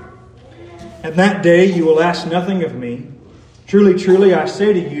together. And that day you will ask nothing of me. Truly, truly, I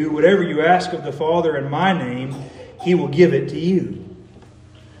say to you, whatever you ask of the Father in my name, He will give it to you.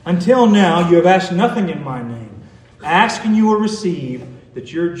 Until now, you have asked nothing in my name. Ask and you will receive,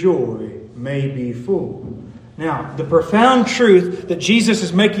 that your joy may be full. Now, the profound truth that Jesus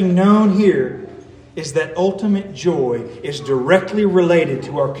is making known here is that ultimate joy is directly related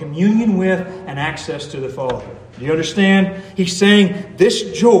to our communion with and access to the Father. Do you understand? He's saying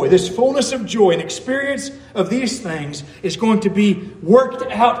this joy, this fullness of joy, and experience of these things is going to be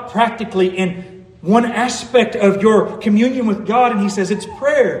worked out practically in one aspect of your communion with God. And he says it's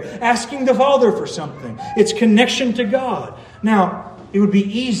prayer, asking the Father for something. It's connection to God. Now, it would be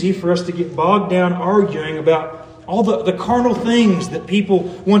easy for us to get bogged down arguing about all the carnal things that people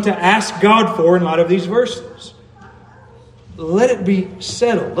want to ask God for in light of these verses. Let it be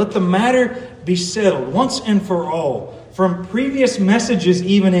settled. Let the matter be settled once and for all from previous messages,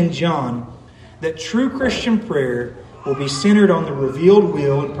 even in John, that true Christian prayer will be centered on the revealed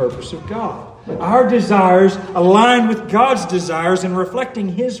will and purpose of God. Our desires align with God's desires and reflecting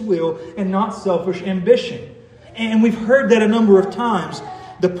His will and not selfish ambition. And we've heard that a number of times.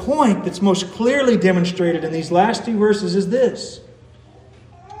 The point that's most clearly demonstrated in these last 2 verses is this: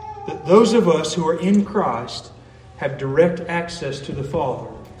 that those of us who are in Christ have direct access to the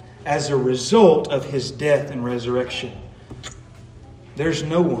Father as a result of His death and resurrection. There's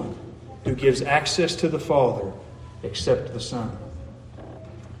no one who gives access to the Father except the Son.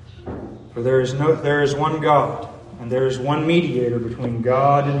 For there is one God, and there is one mediator between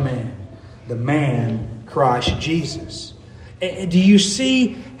God and man, the man Christ Jesus. Do you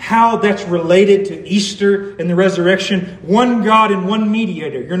see how that's related to Easter and the resurrection? One God and one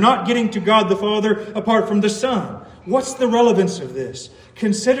mediator. You're not getting to God the Father apart from the Son. What's the relevance of this?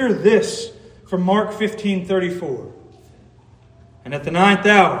 Consider this from Mark 15:34. And at the 9th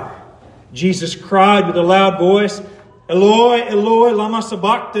hour, Jesus cried with a loud voice, Eloi, Eloi, lama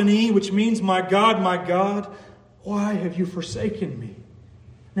sabachthani, which means, my God, why have you forsaken me?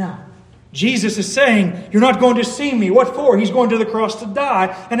 Now, Jesus is saying, you're not going to see me. What for? He's going to the cross to die.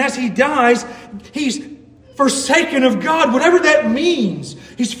 And as He dies, He's forsaken of God, whatever that means.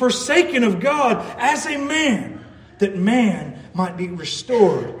 He's forsaken of God as a man, that man might be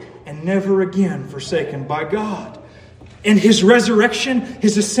restored and never again forsaken by God. And His resurrection,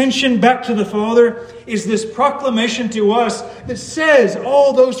 His ascension back to the Father, is this proclamation to us that says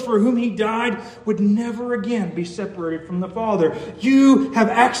all those for whom He died would never again be separated from the Father. You have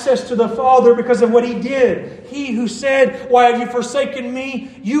access to the Father because of what He did. He who said, why have you forsaken me?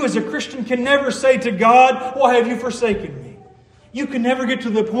 You as a Christian can never say to God, why have you forsaken me? You can never get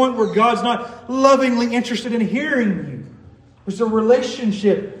to the point where God's not lovingly interested in hearing you. There's a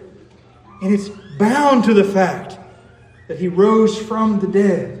relationship, and it's bound to the fact that He rose from the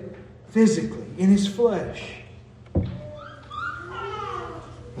dead, physically, in His flesh. The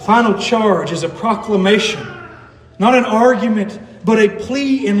final charge is a proclamation, not an argument, but a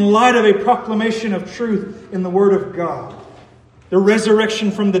plea in light of a proclamation of truth in the Word of God. The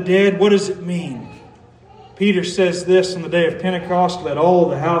resurrection from the dead, what does it mean? Peter says this on the day of Pentecost, let all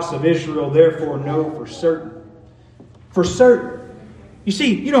the house of Israel therefore know for certain. For certain. You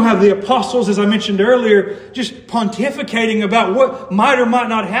see, you don't have the apostles, as I mentioned earlier, just pontificating about what might or might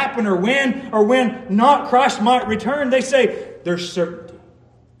not happen, or when not Christ might return. They say, there's certainty.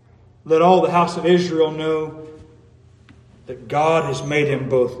 Let all the house of Israel know that God has made Him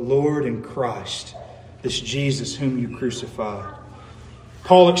both Lord and Christ, this Jesus whom you crucified.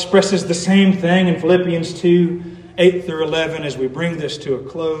 Paul expresses the same thing in Philippians 2, 8 through 11 as we bring this to a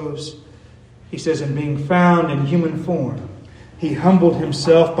close. He says, and being found in human form, He humbled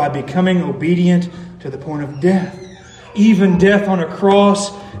Himself by becoming obedient to the point of death, even death on a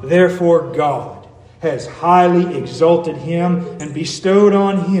cross. Therefore God has highly exalted Him and bestowed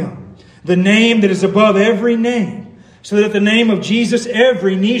on Him the name that is above every name, so that at the name of Jesus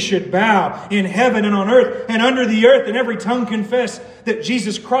every knee should bow in heaven and on earth and under the earth, and every tongue confess that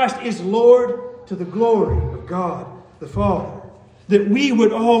Jesus Christ is Lord, to the glory of God the Father. That we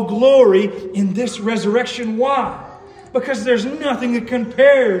would all glory in this resurrection. Why? Because there's nothing that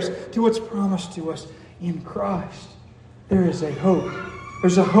compares to what's promised to us in Christ. There is a hope.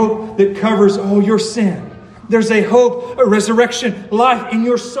 There's a hope that covers all your sin. There's a hope, a resurrection life in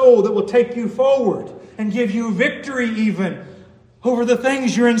your soul that will take you forward and give you victory even over the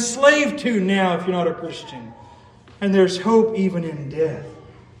things you're enslaved to now if you're not a Christian. And there's hope even in death.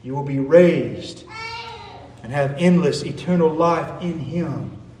 You will be raised and have endless eternal life in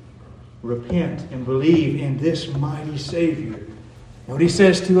Him. Repent and believe in this mighty Savior. And what He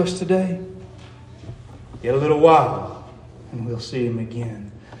says to us today? Yet a little while, and we'll see Him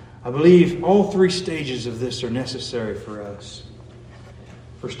again. I believe all three stages of this are necessary for us.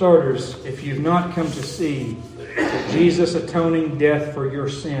 For starters, if you've not come to see that Jesus' atoning death for your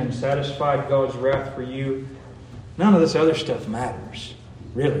sin satisfied God's wrath for you, none of this other stuff matters.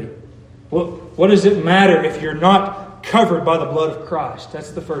 Really. What does it matter if you're not covered by the blood of Christ?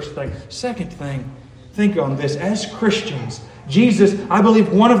 That's the first thing. Second thing, think on this. As Christians, Jesus, I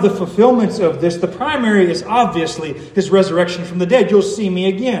believe one of the fulfillments of this, the primary is obviously His resurrection from the dead. You'll see me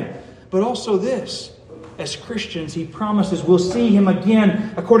again. But also this, as Christians, He promises we'll see Him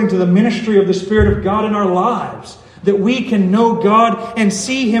again according to the ministry of the Spirit of God in our lives. That we can know God and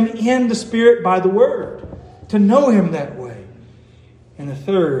see Him in the Spirit by the Word. To know Him that way. And the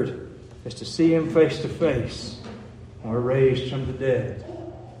third is to see Him face to face when we're raised from the dead.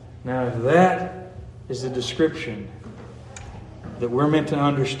 Now, if that is the description that we're meant to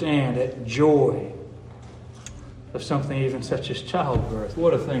understand at joy of something even such as childbirth,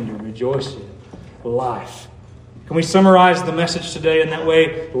 what a thing to rejoice in. Life. Can we summarize the message today in that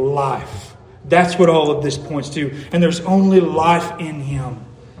way? Life. That's what all of this points to. And there's only life in Him.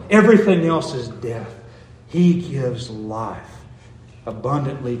 Everything else is death. He gives life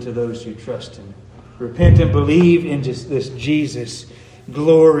abundantly to those who trust Him. Repent and believe in just this Jesus.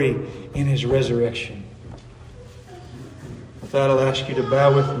 Glory in His resurrection. With that, I'll ask you to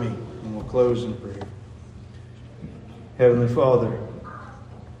bow with me and we'll close in prayer. Heavenly Father,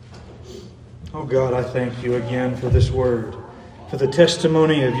 oh God, I thank You again for this word, for the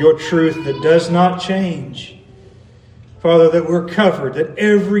testimony of Your truth that does not change. Father, that we're covered, that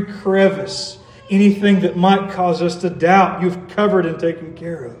every crevice, anything that might cause us to doubt, You've covered and taken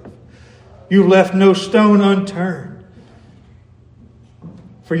care of. You've left no stone unturned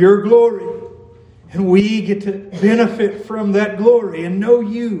for Your glory. And we get to benefit from that glory and know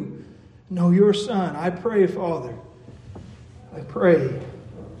You, know Your Son. I pray, Father, I pray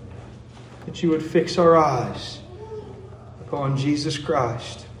that You would fix our eyes upon Jesus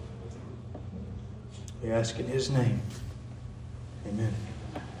Christ. We ask in His name. Amen.